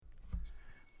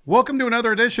Welcome to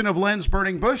another edition of Len's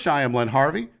Burning Bush. I am Len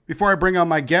Harvey. Before I bring on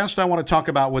my guest, I want to talk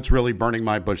about what's really burning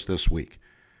my bush this week.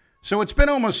 So it's been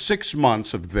almost 6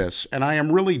 months of this, and I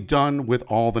am really done with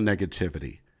all the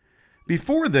negativity.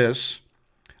 Before this,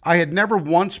 I had never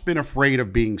once been afraid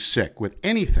of being sick with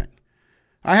anything.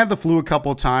 I had the flu a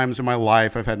couple of times in my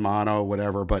life. I've had mono,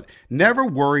 whatever, but never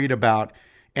worried about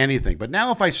anything. But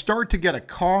now if I start to get a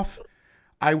cough,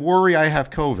 I worry I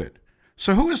have COVID.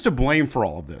 So who is to blame for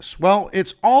all of this? Well,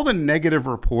 it's all the negative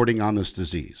reporting on this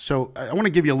disease. So I want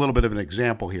to give you a little bit of an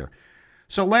example here.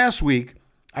 So last week,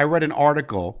 I read an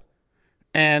article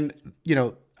and,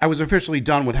 I was officially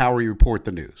done with how we report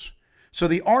the news. So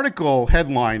the article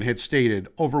headline had stated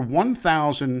over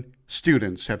 1,000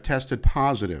 students have tested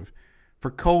positive for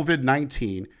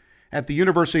COVID-19 at the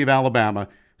University of Alabama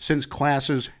since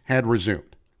classes had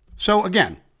resumed. So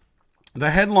again,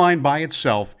 the headline by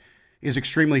itself is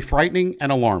extremely frightening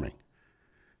and alarming.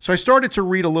 So I started to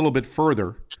read a little bit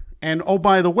further, and oh,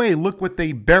 by the way, look what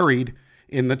they buried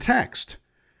in the text.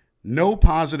 No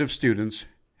positive students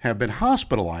have been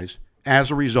hospitalized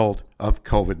as a result of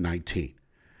COVID-19.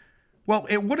 Well,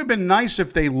 it would have been nice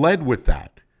if they led with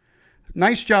that.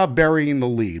 Nice job burying the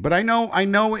lead. But I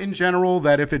know in general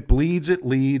that if it bleeds, it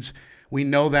leads. We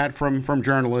know that from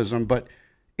journalism, but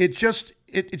it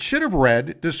should have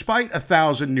read, despite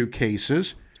 1,000 new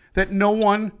cases, that no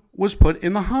one was put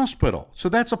in the hospital. So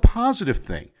that's a positive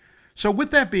thing. So with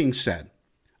that being said,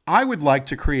 I would like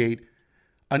to create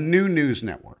a new news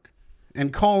network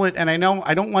and call it, and I know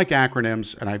I don't like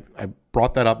acronyms, and I've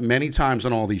brought that up many times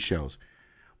on all these shows,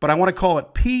 but I want to call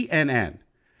it PNN,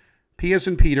 P as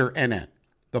in Peter, NN,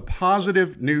 the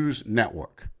Positive News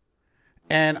Network.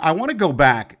 And I want to go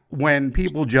back when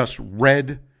people just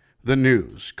read the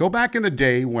news. Go back in the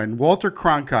day when Walter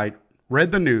Cronkite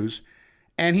read the news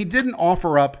and he didn't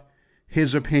offer up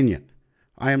his opinion.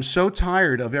 I am so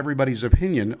tired of everybody's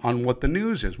opinion on what the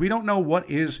news is. We don't know what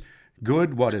is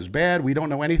good, what is bad. We don't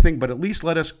know anything, but at least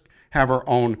let us have our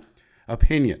own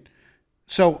opinion.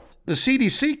 So the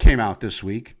CDC came out this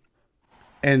week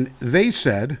and they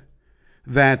said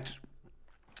that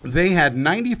they had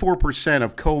 94%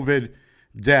 of COVID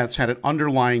deaths had an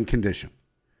underlying condition.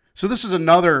 So this is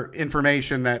another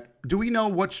information that, do we know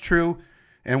what's true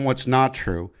and what's not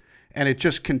true? And it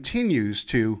just continues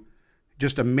to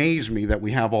just amaze me that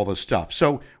we have all this stuff.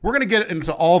 So we're going to get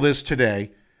into all this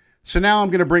today. So now I'm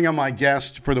going to bring on my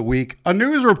guest for the week, a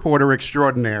news reporter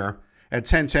extraordinaire at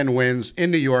 1010 Wins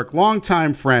in New York,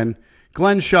 longtime friend,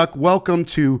 Glenn Schuck. Welcome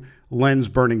to Len's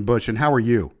Burning Bush, and how are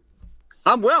you?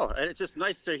 I'm well, and it's just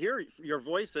nice to hear your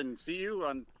voice and see you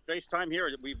on FaceTime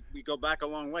here. We go back a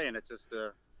long way, and it's just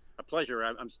a pleasure.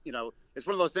 I'm it's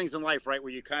one of those things in life, right,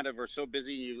 where you kind of are so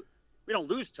busy, we don't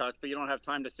lose touch, but you don't have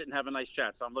time to sit and have a nice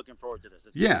chat. So I'm looking forward to this.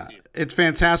 It's good to see you. It's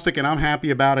fantastic, and I'm happy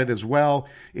about it as well.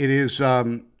 It is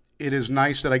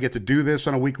nice that I get to do this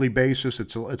on a weekly basis.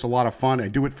 It's a lot of fun. I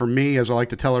do it for me, as I like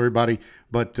to tell everybody,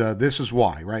 but this is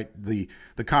why, right? The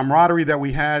camaraderie that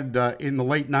we had in the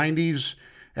late 90s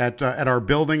at our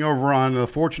building over on the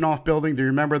Fortunoff building. Do you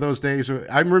remember those days?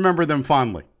 I remember them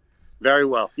fondly. Very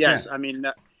well. Yes. Yeah. I mean,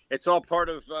 it's all part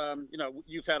of,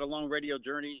 you've had a long radio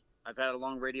journey. I've had a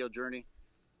long radio journey.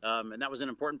 And that was an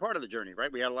important part of the journey,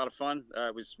 right? We had a lot of fun.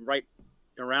 It was right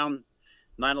around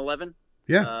 9/11.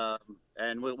 Yeah.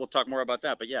 And we'll talk more about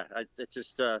that. But yeah, it's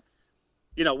just,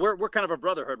 we're kind of a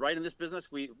brotherhood, right? In this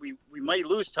business, we might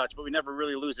lose touch, but we never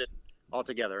really lose it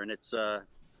altogether. And it's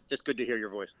just good to hear your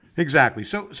voice. Exactly.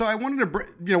 So I wanted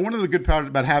to, one of the good parts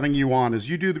about having you on is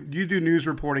you do news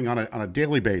reporting on a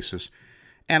daily basis.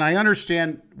 And I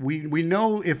understand we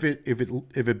know if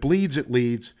it bleeds, it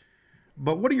leads.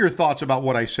 But what are your thoughts about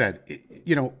what I said?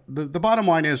 The bottom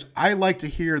line is I like to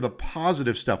hear the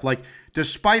positive stuff. Like,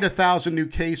 despite 1,000 new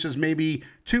cases, maybe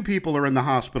 2 people are in the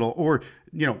hospital, or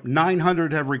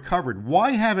 900 have recovered.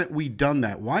 Why haven't we done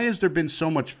that? Why has there been so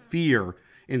much fear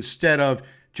instead of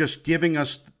just giving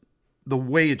us the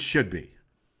way it should be?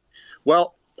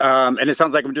 Well, and it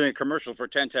sounds like I'm doing a commercial for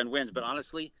 1010 Wins, but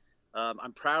honestly,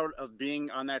 I'm proud of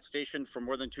being on that station for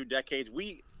more than 2 decades.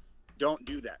 We don't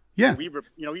do that. Yeah.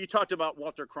 You talked about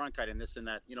Walter Cronkite and this and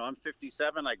that. I'm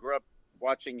 57. I grew up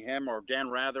watching him, or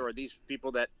Dan Rather, or these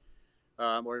people that,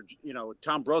 or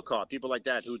Tom Brokaw, people like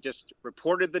that, who just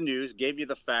reported the news, gave you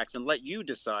the facts, and let you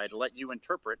decide, let you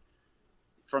interpret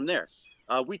from there.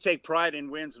 We take pride in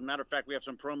wins. As a matter of fact, we have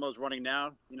some promos running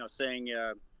now, saying,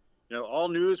 all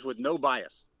news with no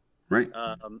bias. Right.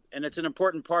 And it's an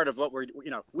important part of what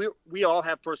we all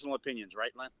have personal opinions,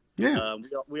 right, Len? Yeah.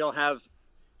 We all have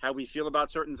how we feel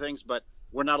about certain things, but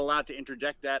we're not allowed to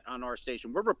interject that on our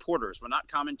station. We're reporters. We're not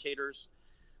commentators.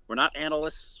 We're not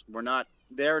analysts. We're not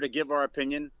there to give our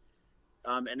opinion,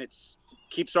 and it's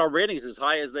keeps our ratings as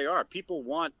high as they are. People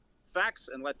want facts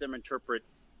and let them interpret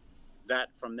that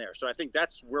from there. So I think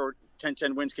that's where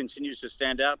 1010 Wins continues to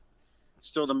stand out.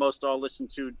 Still the most all listened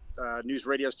to news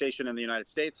radio station in the United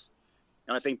States.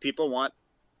 And I think people want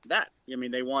that. I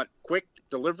mean, they want quick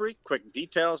delivery, quick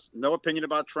details, no opinion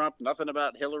about Trump, nothing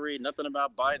about Hillary, nothing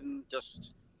about Biden.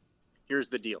 Just here's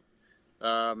the deal.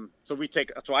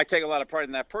 So I take a lot of pride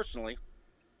in that personally.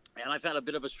 And I've had a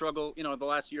bit of a struggle, the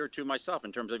last year or two myself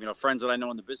in terms of, friends that I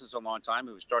know in the business a long time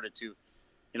who started to,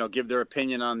 give their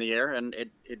opinion on the air. And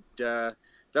it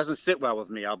doesn't sit well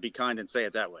with me. I'll be kind and say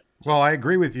it that way. Well, I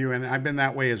agree with you, and I've been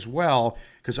that way as well,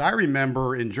 because I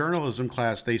remember in journalism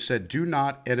class, they said, do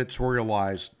not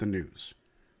editorialize the news.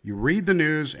 You read the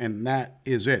news, and that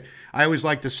is it. I always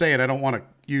like to say it. I don't want to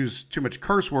use too much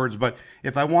curse words, but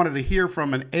if I wanted to hear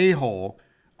from an a-hole,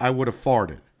 I would have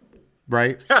farted.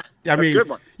 Right? I mean, a good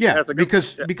one. Yeah, That's a good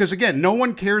one. Because again, no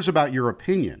one cares about your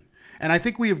opinion. And I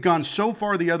think we have gone so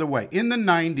far the other way. In the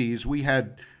 90s, we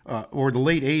had, or the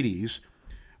late 80s,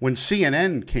 when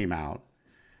CNN came out,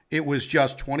 it was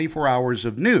just 24 hours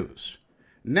of news.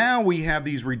 Now we have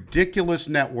these ridiculous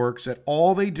networks that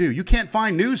all they do, you can't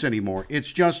find news anymore.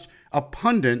 It's just a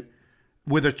pundit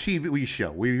with a TV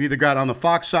show. We've either got on the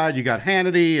Fox side, you got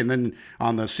Hannity, and then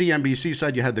on the CNBC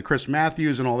side, you had the Chris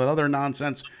Matthews and all that other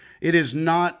nonsense. It is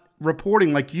not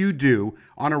reporting like you do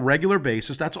on a regular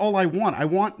basis. That's all I want. I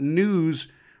want news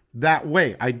that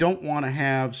way. I don't want to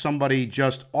have somebody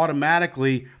just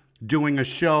automatically doing a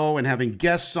show and having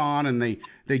guests on, and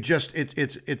they just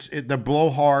the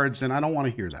blowhards, and I don't want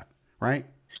to hear that. Right.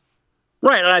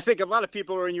 Right, and I think a lot of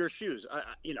people are in your shoes.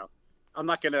 I'm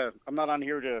not on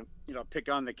here to pick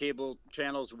on the cable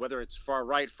channels, whether it's far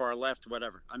right, far left,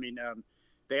 whatever. I mean,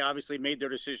 they obviously made their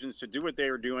decisions to do what they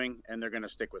were doing, and they're going to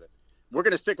stick with it. We're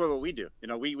going to stick with what we do.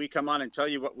 We come on and tell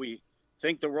you what we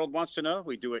think the world wants to know.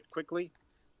 We do it quickly,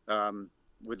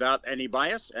 without any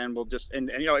bias, and we'll just and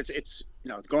it's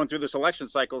going through this election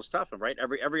cycle is tough, right?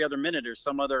 Every other minute there's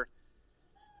some other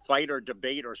fight or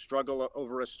debate or struggle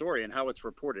over a story and how it's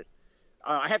reported.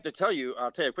 I have to tell you,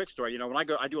 I'll tell you a quick story. When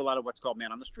I do a lot of what's called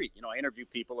man on the street. I interview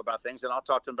people about things, and I'll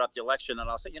talk to them about the election, and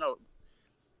I'll say,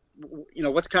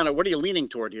 what are you leaning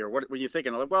toward here? What were you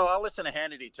thinking? Like, well, I'll listen to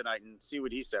Hannity tonight and see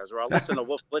what he says, or I'll listen to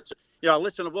Wolf Blitzer. I'll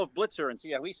listen to Wolf Blitzer and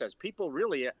see how he says. People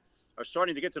really are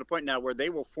starting to get to the point now where they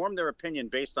will form their opinion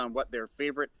based on what their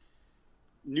favorite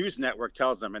news network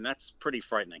tells them, and that's pretty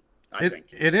frightening. I think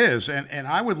it is, and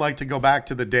I would like to go back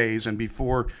to the days, and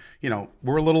before,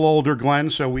 we're a little older, Glenn,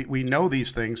 so we know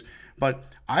these things, but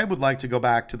I would like to go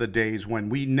back to the days when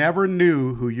we never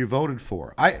knew who you voted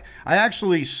for. I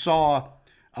actually saw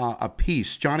a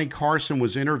piece. Johnny Carson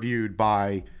was interviewed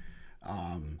by,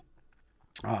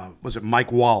 was it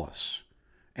Mike Wallace?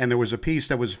 And there was a piece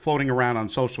that was floating around on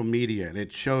social media, and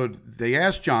it showed, they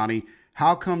asked Johnny,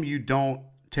 how come you don't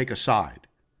take a side?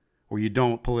 Or you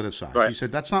don't politicize. Right. He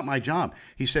said, that's not my job.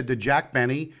 He said, did Jack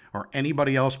Benny or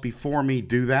anybody else before me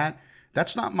do that?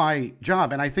 That's not my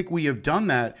job. And I think we have done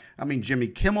that. I mean, Jimmy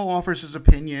Kimmel offers his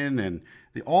opinion, and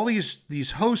all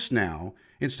these hosts now,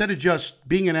 instead of just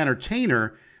being an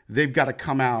entertainer, they've got to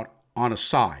come out on a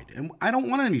side. And I don't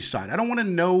want any side. I don't want to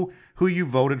know who you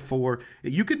voted for.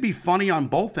 You could be funny on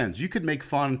both ends. You could make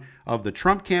fun of the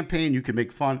Trump campaign. You could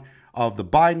make fun of the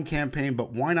Biden campaign,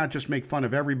 but why not just make fun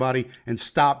of everybody and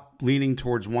stop leaning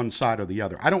towards one side or the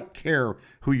other? I don't care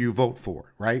who you vote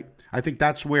for, right? I think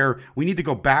that's where we need to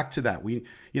go back to that.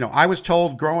 I was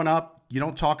told growing up, you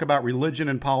don't talk about religion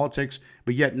and politics,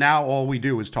 but yet now all we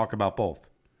do is talk about both.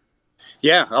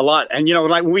 Yeah, a lot. And,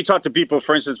 when we talk to people,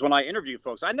 for instance, when I interview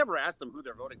folks, I never ask them who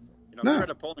they're voting for. No. They're at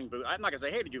a polling booth. I'm not going to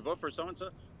say, hey, did you vote for so-and-so?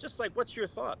 Just like, what's your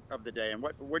thought of the day? And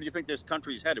where do you think this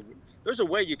country's headed? There's a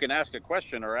way you can ask a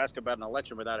question or ask about an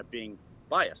election without it being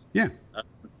biased. Yeah.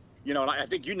 And I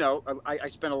think, I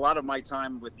spend a lot of my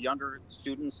time with younger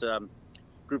students, a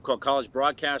group called College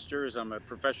Broadcasters. I'm a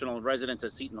professional in residence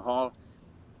at Seton Hall.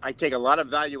 I take a lot of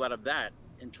value out of that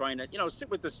in trying to,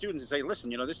 sit with the students and say, listen,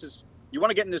 this is, you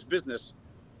want to get in this business,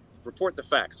 report the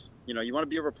facts. You want to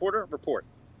be a reporter, report.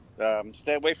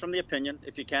 Stay away from the opinion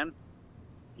if you can.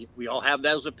 We all have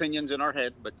those opinions in our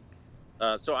head, but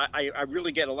so I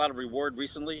really get a lot of reward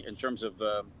recently in terms of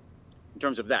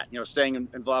that. Staying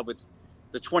involved with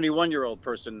the 21-year-old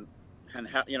person and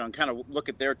and kind of look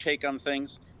at their take on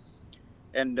things.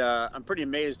 And I'm pretty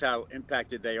amazed how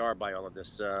impacted they are by all of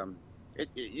this.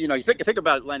 You think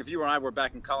about it, Len. If you and I were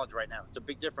back in college right now, it's a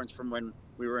big difference from when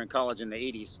we were in college in the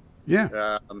 80s.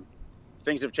 Yeah.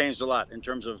 Things have changed a lot in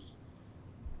terms of,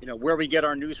 where we get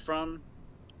our news from,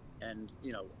 and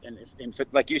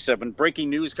like you said, when breaking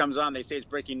news comes on, they say it's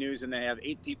breaking news, and they have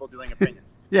 8 people doing opinion.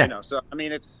 Yeah. So I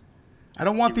mean, it's I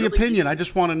don't want the really opinion. I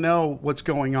just want to know what's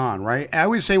going on, right? I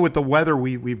always say with the weather,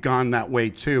 we've gone that way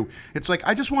too. It's like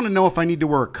I just want to know if I need to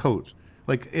wear a coat.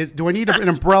 Like, do I need an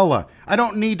umbrella? I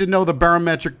don't need to know the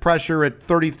barometric pressure at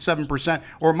 37%.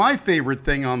 Or my favorite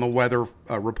thing on the weather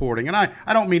reporting, and I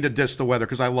don't mean to diss the weather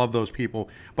because I love those people,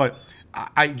 but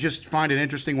I just find it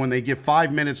interesting when they give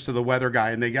 5 minutes to the weather guy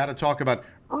and they got to talk about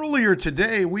earlier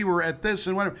today we were at this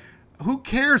and whatever. Who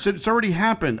cares? It's already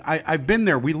happened. I've been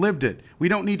there. We lived it. We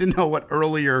don't need to know what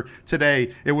earlier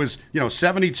today. It was,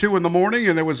 72 in the morning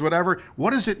and it was whatever.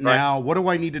 What is it now? What do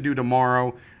I need to do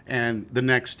tomorrow and the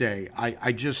next day?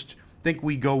 I just think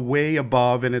we go way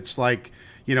above, and it's like,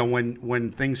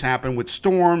 when things happen with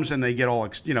storms and they get all,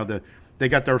 they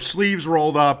got their sleeves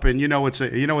rolled up, and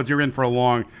you're in for a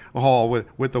long haul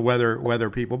with the weather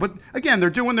people. But again, they're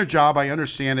doing their job. I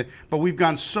understand it, but we've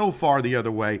gone so far the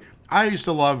other way. I used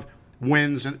to love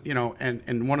wins,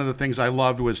 and one of the things I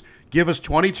loved was give us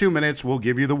 22 minutes, we'll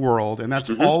give you the world, and that's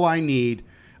all I need.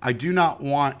 I do not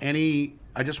want any.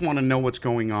 I just want to know what's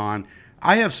going on.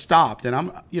 I have stopped, and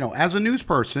I'm, as a news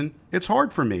person, it's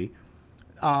hard for me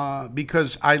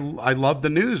because I love the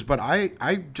news, but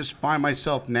I just find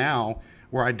myself now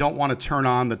where I don't want to turn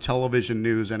on the television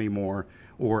news anymore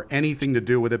or anything to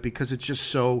do with it because it's just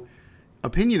so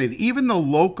opinionated. Even the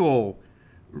local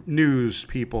news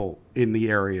people in the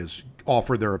areas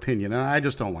offer their opinion, and I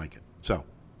just don't like it. So,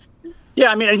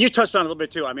 yeah, I mean, and you touched on it a little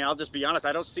bit too. I mean, I'll just be honest.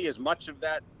 I don't see as much of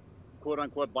that "quote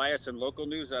unquote" bias in local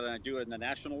news that I do in the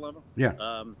national level.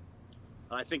 Yeah.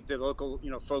 I think the local,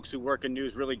 folks who work in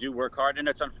news really do work hard, and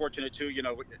it's unfortunate too.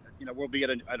 We'll be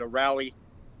at a rally,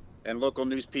 and local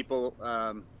news people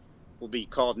will be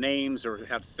called names or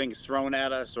have things thrown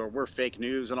at us, or we're fake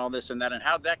news and all this and that. And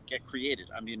how did that get created?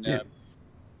 I mean,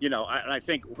 I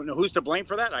think who's to blame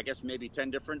for that? I guess maybe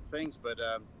 10 different things, but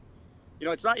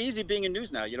it's not easy being in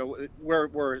news now.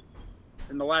 We're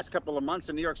in the last couple of months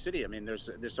in New York City. I mean, there's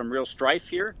some real strife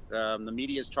here. The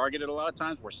media is targeted a lot of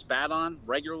times. We're spat on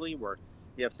regularly.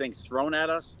 We have things thrown at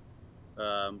us,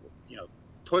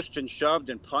 pushed and shoved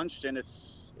and punched, and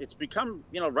it's become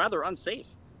rather unsafe,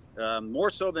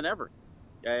 more so than ever.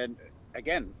 And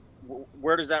again,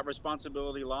 where does that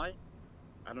responsibility lie?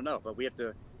 I don't know, but we have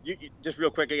to. You just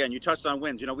real quick again. You touched on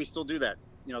wins. We still do that.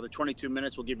 The 22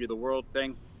 minutes will give you the world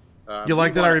thing. You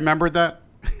like that? I remembered that.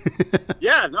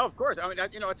 Yeah, no, of course. I mean,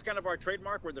 it's kind of our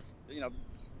trademark. Where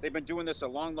they've been doing this a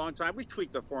long, long time. We've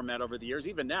tweaked the format over the years.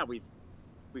 Even now, we've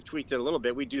tweaked it a little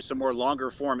bit. We do some more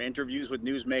longer form interviews with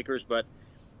newsmakers. But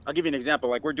I'll give you an example.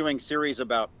 Like we're doing series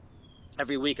about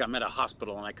every week. I'm at a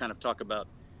hospital and I kind of talk about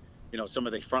some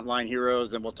of the frontline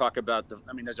heroes. Then we'll talk about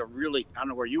there's a really, I don't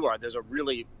know where you are. There's a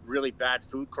really, really bad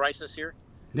food crisis here.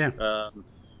 Yeah.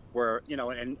 Where,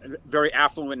 in very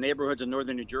affluent neighborhoods in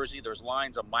northern New Jersey, there's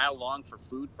lines a mile long for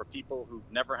food for people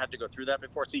who've never had to go through that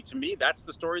before. See, to me, that's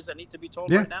the stories that need to be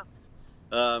told right now.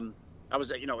 I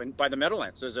was, by the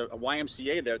Meadowlands. There's a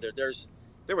YMCA there.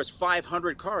 There was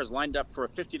 500 cars lined up for a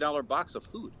 $50 box of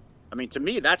food. I mean, to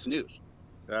me, that's news.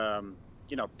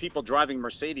 People driving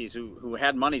Mercedes who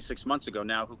had money 6 months ago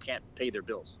now who can't pay their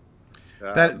bills.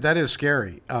 That is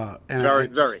scary.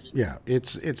 And very. Yeah,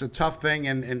 it's a tough thing,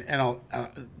 and I'll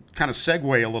kind of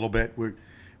segue a little bit. We're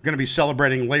going to be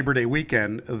celebrating Labor Day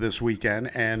weekend this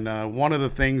weekend, and one of the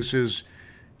things is,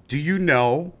 do you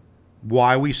know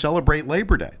why we celebrate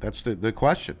Labor Day? That's the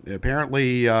question.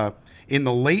 Apparently, in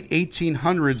the late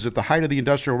 1800s, at the height of the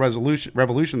Industrial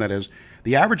Revolution, that is,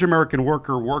 the average American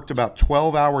worker worked about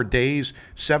 12-hour days,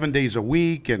 7 days a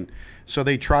week, and so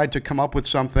they tried to come up with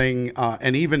something,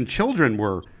 and even children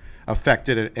were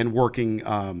affected and working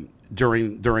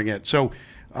during it. So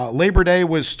Labor Day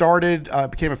was started,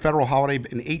 became a federal holiday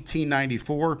in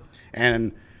 1894,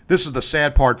 and this is the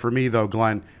sad part for me, though,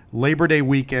 Glenn. Labor Day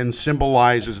weekend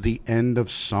symbolizes the end of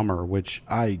summer, which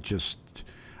I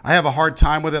have a hard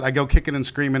time with it. I go kicking and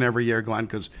screaming every year, Glenn,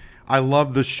 because I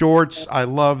love the shorts, I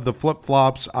love the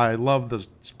flip-flops, I love the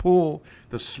pool,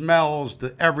 the smells,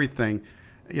 the everything.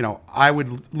 I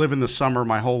would live in the summer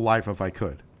my whole life if I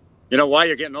could. You know why?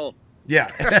 You're getting old. Yeah.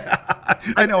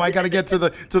 I know. I got to get to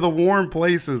the warm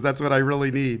places. That's what I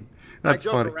really need. That's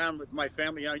funny. I joke around with my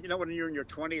family. When you're in your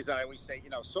 20s, I always say,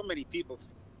 so many people.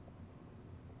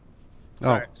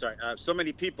 So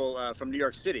many people from New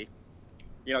York City,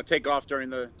 take off during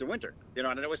the winter. And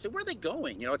I always say, where are they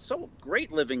going? It's so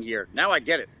great living here. Now I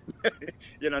get it.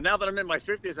 Now that I'm in my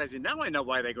 50s, I say, now I know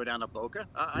why they go down to Boca.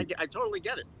 I totally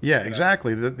get it. Yeah,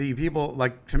 exactly. The people,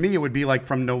 like, to me, it would be like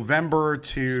from November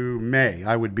to May,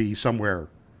 I would be somewhere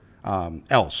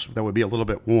else that would be a little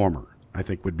bit warmer. I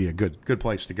think would be a good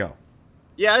place to go.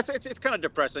 Yeah, it's kind of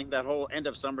depressing, that whole end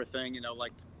of summer thing.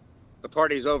 Like the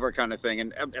party's over kind of thing.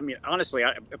 And I mean, honestly,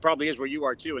 it probably is where you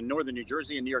are too. In northern New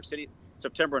Jersey and New York City,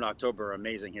 September and October are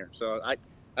amazing here. So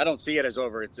I don't see it as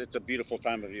over. It's a beautiful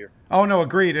time of year. Oh no,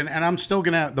 agreed. And I'm still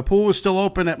the pool is still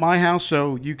open at my house,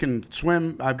 so you can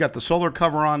swim. I've got the solar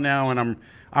cover on now, and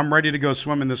I'm ready to go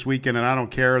swimming this weekend. And I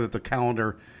don't care that the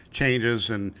calendar changes.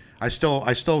 And I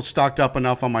still stocked up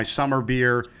enough on my summer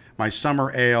beer, my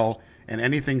summer ale, and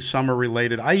anything summer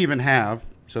related. I even have.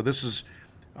 So this is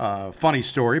a funny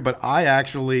story, but I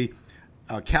actually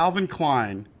Calvin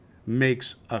Klein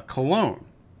makes a cologne.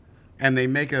 And they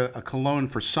make a cologne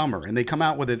for summer, and they come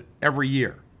out with it every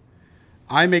year.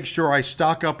 I make sure I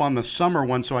stock up on the summer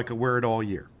one so I could wear it all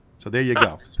year. So there you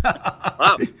go.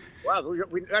 Wow,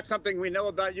 that's something we know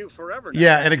about you forever now.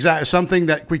 Yeah, and exactly something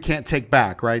that we can't take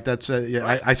back, right? That's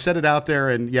right. I set it out there,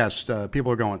 and yes,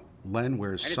 people are going, Len,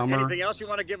 where's summer? Anything else you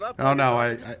want to give up? Oh no,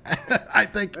 I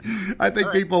think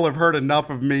right. People have heard enough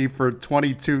of me for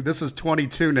 22. This is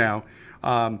 22 now.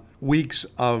 Weeks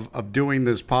of doing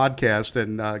this podcast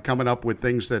and coming up with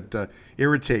things that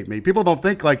irritate me. People don't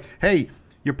think like, hey,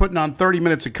 you're putting on 30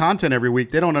 minutes of content every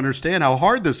week. They don't understand how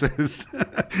hard this is.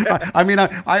 I mean,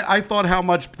 I thought how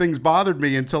much things bothered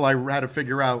me until I had to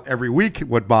figure out every week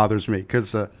what bothers me.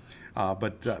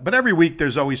 But every week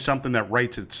there's always something that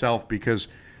writes itself because,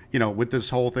 with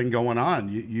this whole thing going on,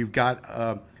 you've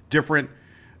got different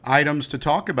items to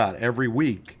talk about every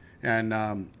week.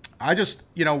 And I just,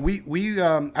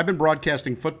 I've been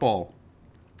broadcasting football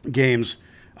games.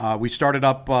 We started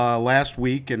up last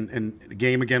week and the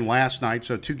game again last night.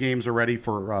 So 2 games already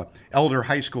for Elder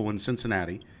High School in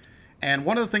Cincinnati. And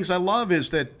one of the things I love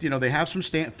is that, they have some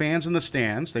fans in the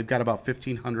stands. They've got about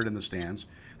 1,500 in the stands.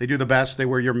 They do the best. They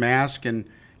wear your mask and,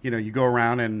 you go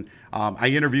around and I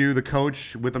interview the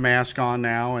coach with the mask on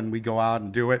now and we go out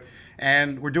and do it.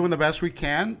 And we're doing the best we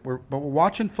can, but we're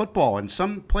watching football. In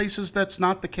some places, that's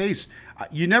not the case.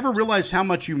 You never realize how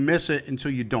much you miss it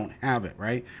until you don't have it,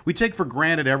 right? We take for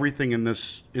granted everything in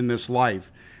this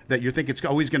life that you think it's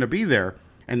always going to be there.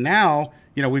 And now,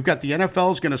 we've got the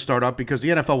NFL is going to start up because the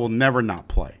NFL will never not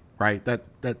play, right?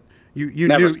 You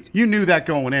knew that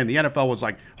going in. The NFL was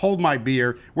like, hold my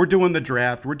beer. We're doing the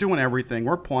draft. We're doing everything.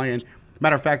 We're playing.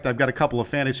 Matter of fact, I've got a couple of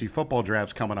fantasy football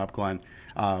drafts coming up, Glenn,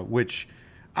 which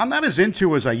I'm not as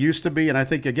into as I used to be. And I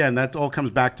think, again, that all comes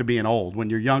back to being old. When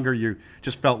you're younger, you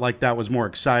just felt like that was more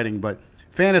exciting. But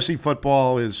fantasy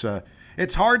football is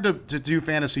it's hard to do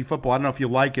fantasy football. I don't know if you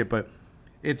like it, but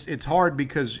it's hard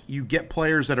because you get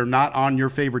players that are not on your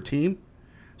favorite team.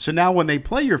 So now when they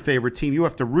play your favorite team, you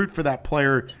have to root for that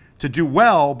player to do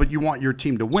well, but you want your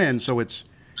team to win. So it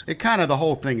kind of, the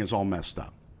whole thing is all messed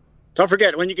up. Don't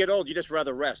forget, when you get old, you just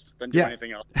rather rest than do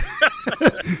anything else.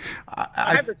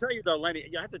 I have to tell you, though, Lenny,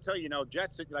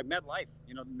 Jets, like MetLife,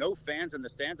 no fans in the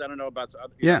stands. I don't know about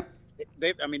yeah.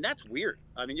 That's weird.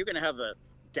 I mean, you're going to have a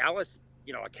Dallas,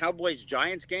 a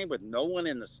Cowboys-Giants game with no one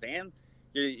in the stand.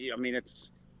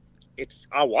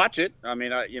 I'll watch it. I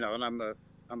mean, and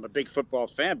I'm a big football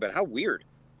fan, but how weird.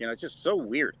 It's just so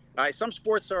weird. Some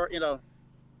sports are,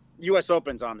 U.S.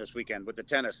 Open's on this weekend with the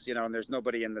tennis, and there's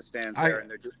nobody in the stands there,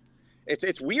 and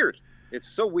it's weird. It's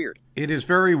so weird. It is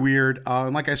very weird.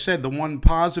 And like I said, the one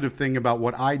positive thing about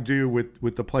what I do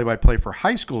with the play-by-play for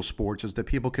high school sports is that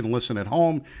people can listen at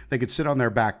home. They could sit on their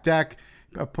back deck.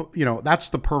 That's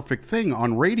the perfect thing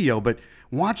on radio. But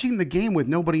watching the game with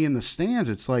nobody in the stands,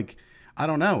 it's like, I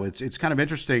don't know. It's kind of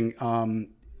interesting.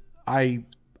 I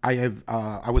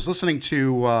was listening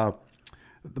to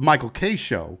the Michael Kay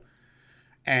show,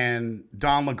 and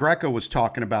Don LaGreca was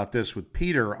talking about this with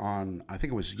Peter on, I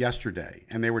think it was yesterday,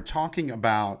 and they were talking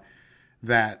about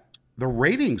that the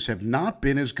ratings have not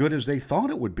been as good as they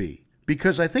thought it would be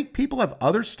because I think people have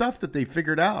other stuff that they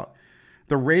figured out.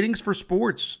 The ratings for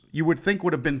sports you would think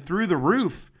would have been through the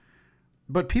roof,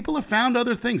 but people have found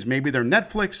other things. Maybe they're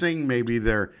Netflixing, maybe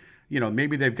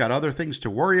maybe they've got other things to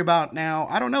worry about now.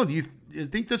 I don't know. Do you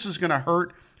think this is going to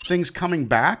hurt things coming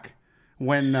back?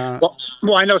 When well,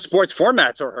 I know sports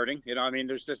formats are hurting.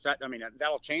 There's just that.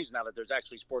 That'll change now that there's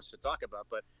actually sports to talk about.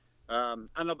 But I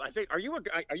don't know. I think are you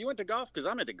into golf? Because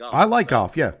I'm into golf. I like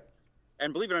golf, yeah.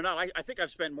 And believe it or not, I think I've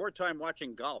spent more time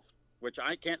watching golf, which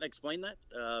I can't explain that.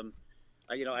 I'm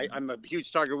a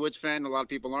huge Tiger Woods fan. A lot of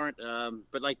people aren't.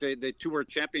 But like the Tour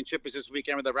Championship is this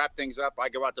weekend where they wrap things up. I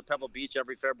go out to Pebble Beach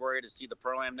every February to see the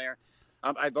Pro-Am there.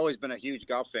 I've always been a huge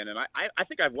golf fan, and I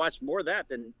think I've watched more of that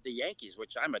than the Yankees,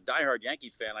 which I'm a diehard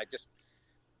Yankee fan.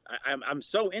 I'm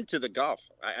so into the golf.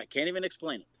 I can't even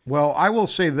explain it. Well, I will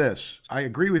say this. I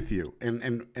agree with you.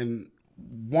 And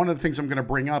one of the things I'm going to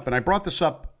bring up, and I brought this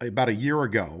up about a year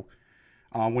ago,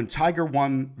 when Tiger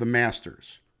won the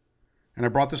Masters. And I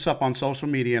brought this up on social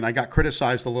media, and I got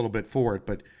criticized a little bit for it,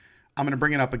 but I'm going to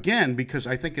bring it up again because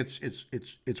I think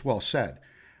it's well said.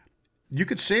 You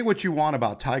could say what you want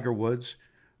about Tiger Woods,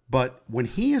 but when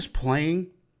he is playing,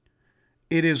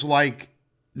 it is like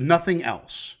nothing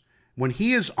else. When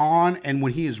he is on and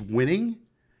when he is winning,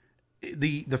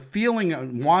 the feeling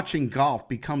of watching golf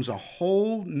becomes a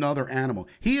whole nother animal.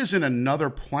 He is in another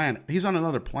planet. He's on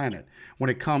another planet when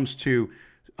it comes to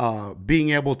being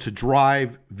able to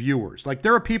drive viewers. Like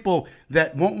there are people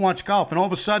that won't watch golf, and all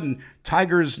of a sudden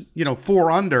Tiger's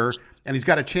 4 under, and he's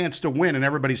got a chance to win, and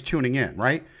everybody's tuning in,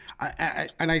 right?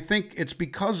 And I think it's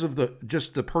because of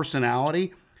the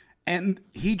personality, and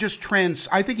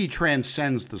I think he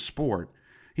transcends the sport.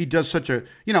 He does such a,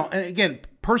 and again,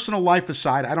 personal life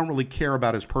aside, I don't really care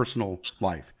about his personal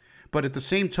life. But at the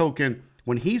same token,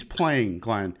 when he's playing,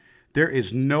 Glenn, there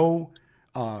is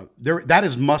that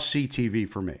is must-see TV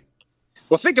for me.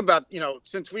 Well, think about,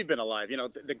 since we've been alive,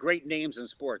 the great names in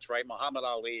sports, right? Muhammad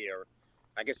Ali, or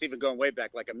I guess even going way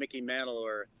back, like a Mickey Mantle,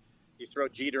 or you throw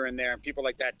Jeter in there and people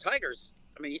like that. Tigers,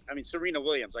 I mean, Serena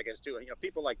Williams, I guess, too.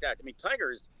 People like that. I mean,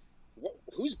 Tigers,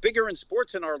 who's bigger in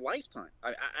sports in our lifetime?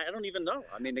 I don't even know.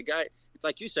 I mean, the guy,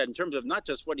 like you said, in terms of not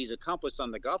just what he's accomplished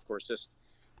on the golf course, just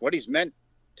what he's meant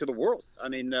to the world. I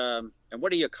mean, and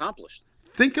what he accomplished.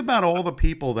 Think about all the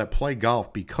people that play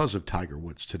golf because of Tiger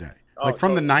Woods today. Like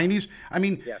from the 90s. I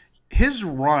mean, his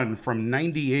run from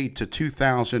 98 to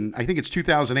 2000, I think it's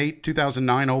 2008,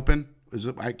 2009 Open.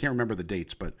 I can't remember the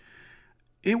dates, but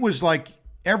it was like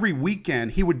every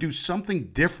weekend he would do something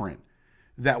different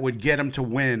that would get him to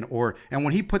win. And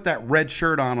when he put that red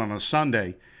shirt on a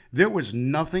Sunday, there was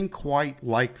nothing quite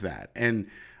like that. And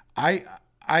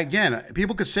again,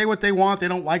 people could say what they want. They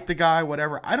don't like the guy,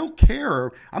 whatever. I don't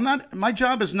care. My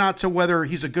job is not to whether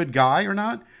he's a good guy or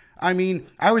not. I mean,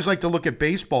 I always like to look at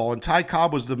baseball, and Ty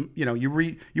Cobb was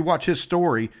you watch his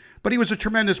story, but he was a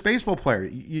tremendous baseball player.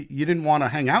 You didn't want to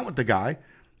hang out with the guy,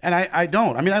 and I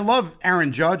don't. I mean, I love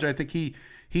Aaron Judge. I think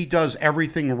he does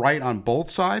everything right on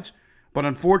both sides, but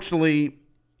unfortunately,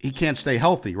 he can't stay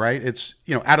healthy, right? It's,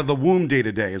 out of the womb day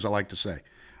to day, as I like to say.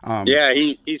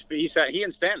 He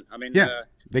and Stan. I mean,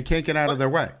 they can't get out of their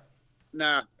way.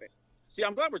 Nah. See,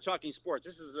 I'm glad we're talking sports.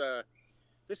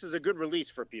 This is a good release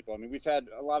for people. I mean, we've had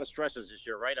a lot of stresses this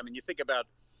year, right? I mean,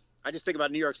 I just think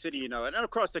about New York City, and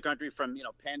across the country, from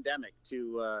pandemic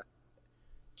to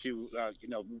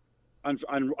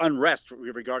unrest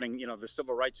regarding the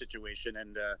civil rights situation,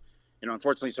 and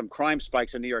unfortunately some crime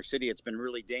spikes in New York City. It's been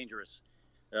really dangerous.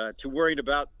 To worried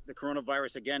about the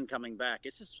coronavirus again coming back.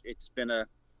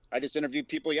 I just interviewed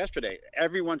people yesterday.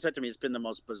 Everyone said to me it's been the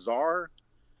most bizarre,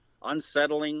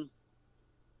 unsettling,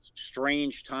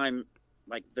 strange time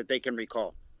like that they can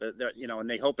recall. And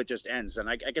they hope it just ends. And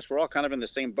I guess we're all kind of in the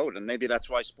same boat. And maybe that's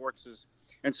why sports is,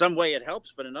 in some way it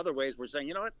helps, but in other ways we're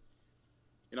saying, what?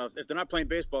 If they're not playing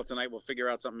baseball tonight, we'll figure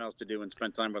out something else to do and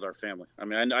spend time with our family. I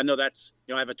mean, I know that's,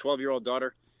 I have a 12-year-old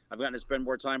daughter. I've gotten to spend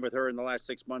more time with her in the last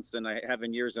 6 months than I have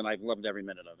in years, and I've loved every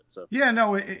minute of it. So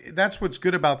that's what's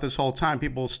good about this whole time.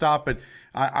 People stop, but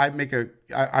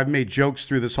I've made jokes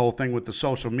through this whole thing with the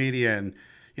social media, and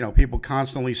people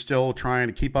constantly still trying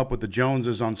to keep up with the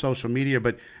Joneses on social media.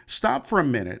 But stop for a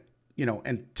minute,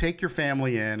 and take your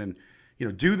family in, and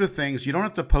do the things. You don't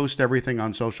have to post everything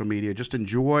on social media. Just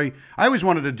enjoy. I always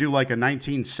wanted to do like a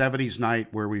 1970s night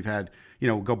where we've had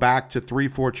go back to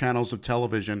 3-4 channels of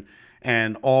television.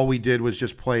 And all we did was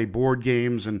just play board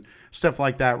games and stuff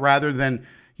like that, rather than,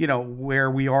 where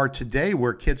we are today,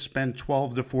 where kids spend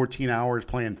 12 to 14 hours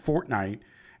playing Fortnite.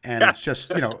 And it's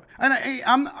just, and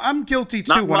I'm guilty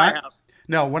too. When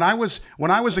I was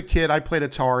a kid, I played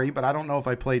Atari, but I don't know if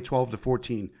I played 12 to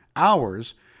 14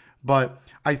 hours. But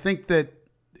I think that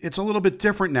it's a little bit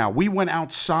different now. We went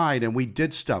outside and we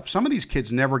did stuff. Some of these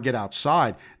kids never get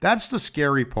outside. That's the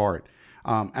scary part.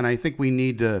 And I think we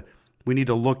need to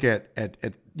look at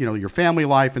your family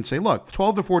life and say, look,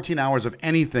 12 to 14 hours of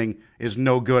anything is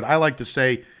no good. I like to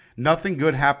say nothing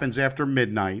good happens after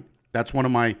midnight. That's one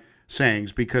of my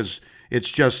sayings, because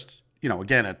it's just,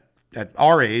 again, at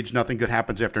our age, nothing good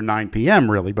happens after 9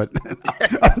 p.m. really, but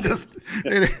I'm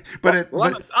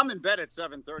I'm in bed at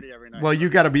 7:30 every night. Well, you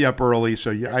got to be up early.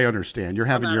 So I understand you're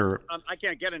having I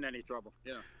can't get in any trouble.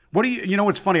 What do you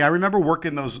what's funny? I remember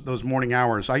working those morning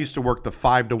hours. I used to work the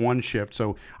 5 to 1 shift,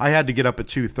 so I had to get up at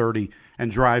 2:30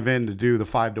 and drive in to do the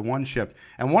 5 to 1 shift.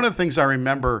 And one of the things I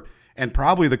remember, and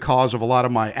probably the cause of a lot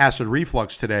of my acid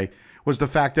reflux today, was the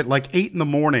fact that like 8 in the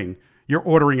morning, you're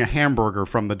ordering a hamburger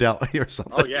from the deli or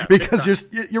something. Oh yeah, because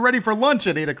you're ready for lunch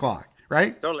at 8 o'clock,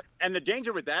 right? Totally. And the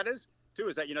danger with that is too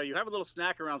is that you have a little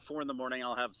snack around 4 in the morning.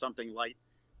 I'll have something light.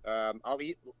 I'll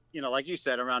eat, like you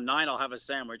said, around 9 I'll have a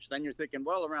sandwich. Then you're thinking,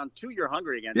 well, around 2 you're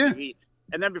hungry again. Yeah. So you eat,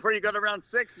 and then before you go to around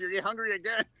 6 you're hungry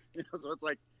again. So it's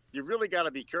like you really got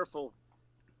to be careful.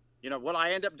 What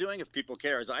I end up doing, if people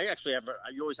care, is I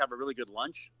always have a really good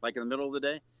lunch, like in the middle of the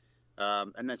day,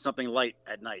 and then something light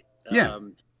at night. Yeah.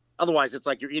 Otherwise, it's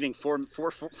like you're eating four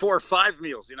or five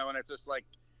meals, and it's just like,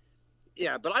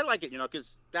 yeah. But I like it,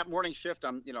 because that morning shift,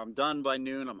 I'm done by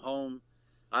noon. I'm home.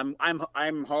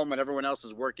 I'm home, and everyone else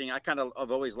is working.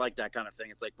 I've always liked that kind of thing.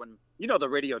 It's like when the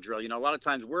radio drill. A lot of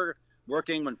times we're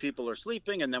working when people are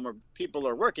sleeping, and then when people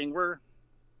are working, we're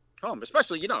home.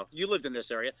 Especially, you lived in this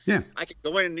area. Yeah. I could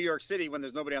go in New York City when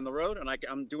there's nobody on the road, and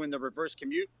I'm doing the reverse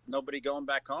commute. Nobody going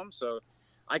back home, so.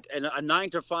 A 9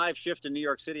 to 5 shift in New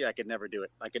York City, I could never do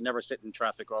it. I could never sit in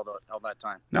traffic all that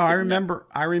time. No, I remember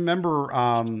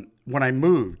when I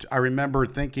moved, I remember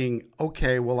thinking,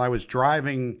 okay, well, I was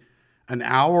driving an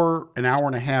hour and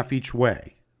a half each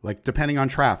way, like depending on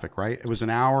traffic, right? It was an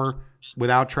hour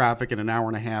without traffic and an hour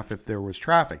and a half if there was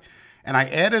traffic. And I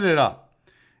added it up,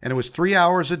 and it was 3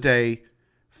 hours a day,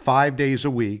 5 days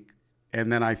a week.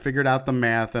 And then I figured out the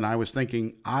math, and I was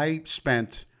thinking I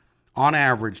spent on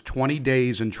average 20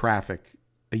 days in traffic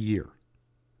a year.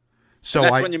 So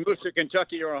and that's when you moved to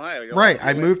Kentucky or Ohio. Right.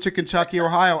 I moved to Kentucky,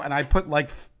 Ohio, and I put like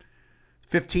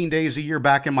 15 days a year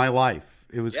back in my life.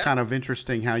 It was kind of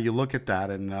interesting how you look at that.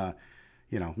 And,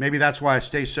 maybe that's why I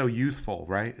stay so youthful,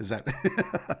 right? Is that?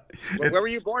 Where were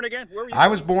you born again? I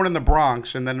was born in the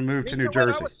Bronx and then moved to New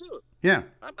Jersey. I was too. Yeah.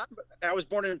 I was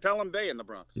born in Pelham Bay in the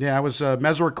Bronx. Yeah, I was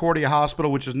Misericordia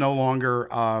Hospital, which is no longer,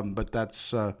 but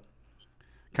that's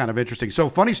kind of interesting. So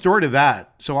funny story to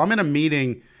that. So I'm in a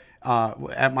meeting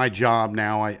at my job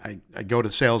now. I go to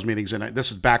sales meetings, and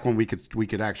this is back when we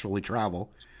could actually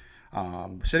travel.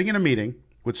 Sitting in a meeting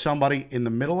with somebody in the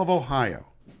middle of Ohio,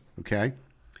 okay?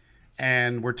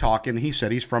 And we're talking. He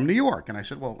said he's from New York. And I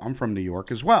said, well, I'm from New York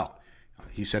as well.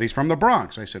 He said he's from the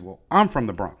Bronx. I said, well, I'm from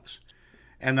the Bronx.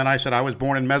 And then I said, I was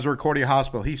born in Misericordia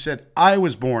Hospital. He said, I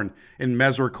was born in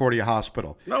Misericordia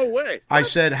Hospital. No way. I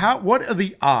said, what are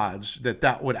the odds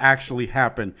that would actually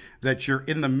happen, that you're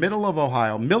in the middle of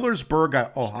Ohio,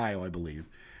 Millersburg, Ohio, I believe,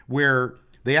 where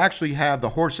they actually have the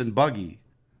horse and buggy.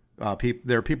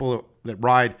 There are people that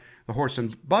ride the horse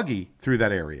and buggy through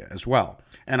that area as well.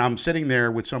 And I'm sitting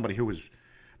there with somebody who was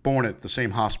born at the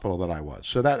same hospital that I was.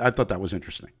 So I thought that was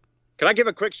interesting. Can I give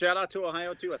a quick shout out to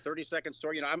Ohio too? A 30-second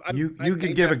story. You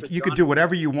can do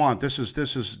whatever you want. This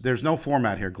is. There's no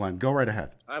format here, Glenn. Go right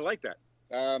ahead. I like that.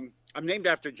 I'm named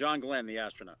after John Glenn, the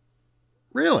astronaut.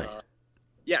 Really?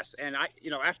 Yes. And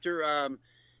after I'll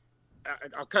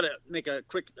make a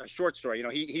short story.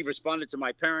 He responded to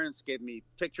my parents, gave me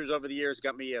pictures over the years,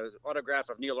 got me an autograph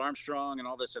of Neil Armstrong and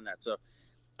all this and that. So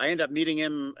I ended up meeting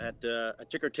him at a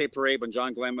ticker tape parade when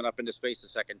John Glenn went up into space the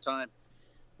second time.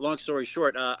 Long story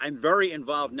short, I'm very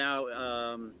involved now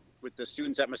with the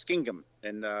students at Muskingum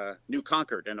in New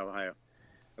Concord in Ohio,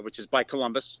 which is by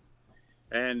Columbus.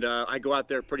 And I go out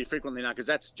there pretty frequently now because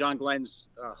that's John Glenn's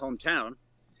hometown.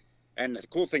 And the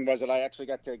cool thing was that I actually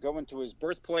got to go into his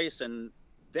birthplace, and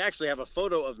they actually have a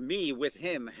photo of me with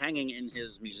him hanging in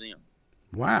his museum.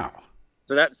 Wow.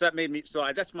 So that made me,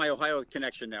 that's my Ohio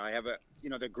connection now. I have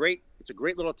it's a great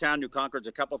little town. New Concord's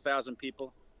a couple thousand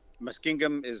people.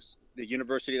 Muskingum is the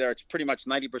university there. It's pretty much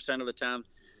 90% of the town,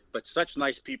 but such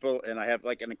nice people. And I have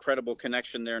like an incredible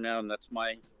connection there now. And that's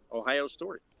my Ohio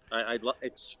story.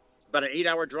 It's about an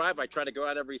 8-hour drive. I try to go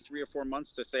out every 3 or 4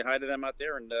 months to say hi to them out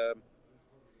there. And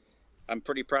I'm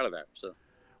pretty proud of that. So.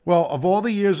 Well, of all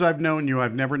the years I've known you,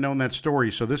 I've never known that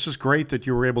story. So this is great that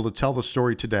you were able to tell the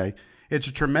story today. It's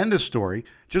a tremendous story,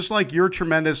 just like your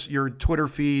Twitter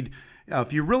feed.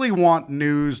 If you really want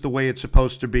news the way it's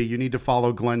supposed to be, you need to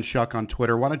follow Glenn Schuck on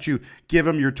Twitter. Why don't you give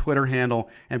him your Twitter handle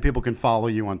and people can follow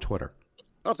you on Twitter?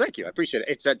 Oh, thank you. I appreciate it.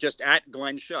 It's just at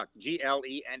Glenn Schuck,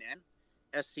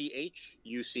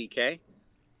 GLENNSCHUCK.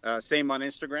 Same on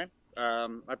Instagram. I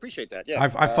appreciate that. Yeah,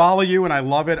 I follow you and I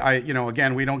love it.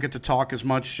 Again, we don't get to talk as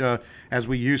much as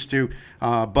we used to,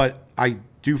 but I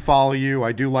do follow you.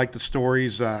 I do like the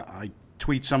stories. I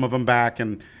tweet some of them back,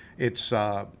 and it's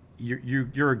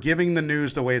you're giving the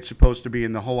news the way it's supposed to be.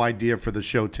 And the whole idea for the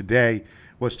show today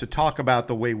was to talk about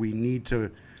the way we need to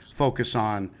focus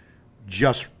on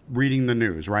just reading the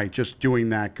news, right? Just doing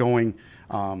that, going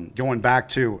back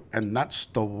to, and that's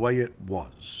the way it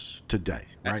was today,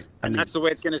 right? And that's the way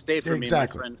it's going to stay for me, my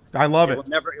friend. I love it.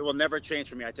 It will never change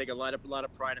for me. I take a lot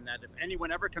of pride in that. If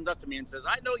anyone ever comes up to me and says,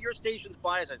 "I know your station's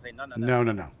biased," I say, "No.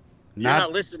 No. You're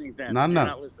not listening then. No. You're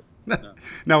not listening.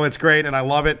 No, it's great, and I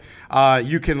love it.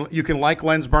 You can like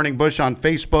Lens Burning Bush on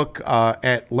Facebook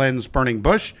at Lens Burning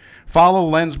Bush. Follow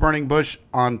Lens Burning Bush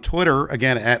on Twitter,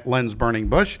 again, at Lens Burning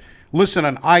Bush. Listen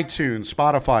on iTunes,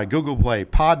 Spotify, Google Play,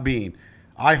 Podbean,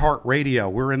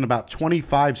 iHeartRadio. We're in about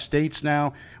 25 states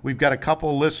now. We've got a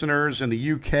couple listeners in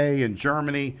the UK and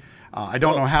Germany. I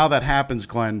don't know how that happens,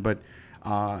 Glenn, but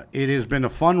it has been a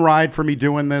fun ride for me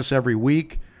doing this every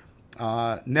week.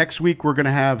 Next week, we're going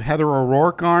to have Heather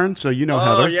O'Rourke on, so you know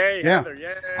Heather. Yay, yeah. Heather,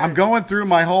 yay. I'm going through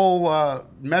my whole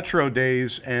Metro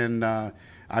days, and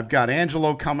I've got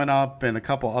Angelo coming up and a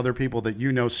couple other people that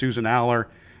you know, Susan Aller,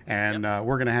 and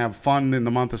we're going to have fun in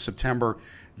the month of September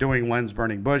doing Lens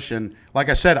Burning Bush. And like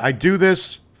I said, I do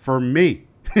this for me.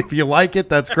 If you like it,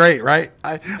 that's great, right?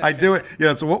 I do it.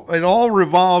 So it all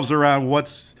revolves around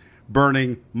what's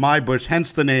burning my bush,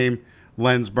 hence the name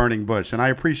Lens Burning Bush. And I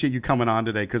appreciate you coming on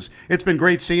today because it's been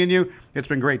great seeing you. It's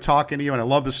been great talking to you, and I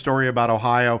love the story about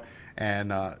Ohio.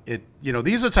 And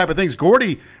these are the type of things.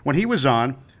 Gordy, when he was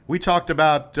on, we talked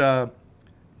about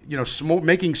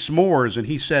making s'mores, and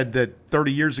he said that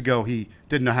 30 years ago he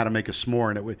didn't know how to make a s'more,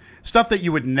 and it was stuff that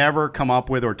you would never come up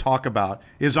with or talk about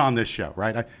is on this show,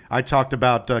 right? I talked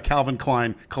about Calvin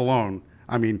Klein cologne.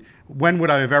 I mean, when would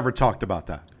I have ever talked about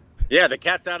that? Yeah, the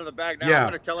cat's out of the bag now. Yeah. I'm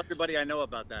going to tell everybody I know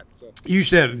about that. So. You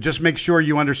should. Just make sure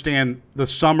you understand the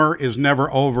summer is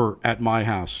never over at my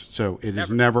house. So it is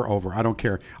never over. I don't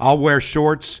care. I'll wear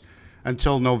shorts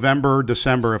until November,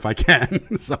 December if I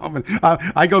can. So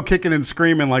I go kicking and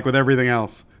screaming like with everything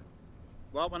else.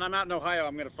 Well, when I'm out in Ohio,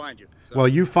 I'm going to find you. So. Well,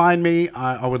 you find me.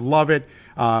 I would love it.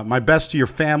 My best to your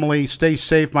family. Stay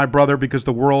safe, my brother, because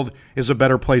the world is a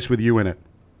better place with you in it.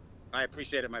 I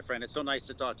appreciate it, my friend. It's so nice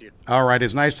to talk to you. All right.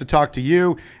 It's nice to talk to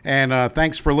you. And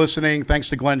thanks for listening. Thanks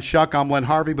to Glenn Schuck. I'm Len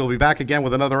Harvey. We'll be back again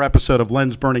with another episode of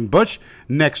Lens Burning Bush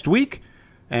next week.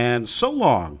 And so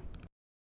long.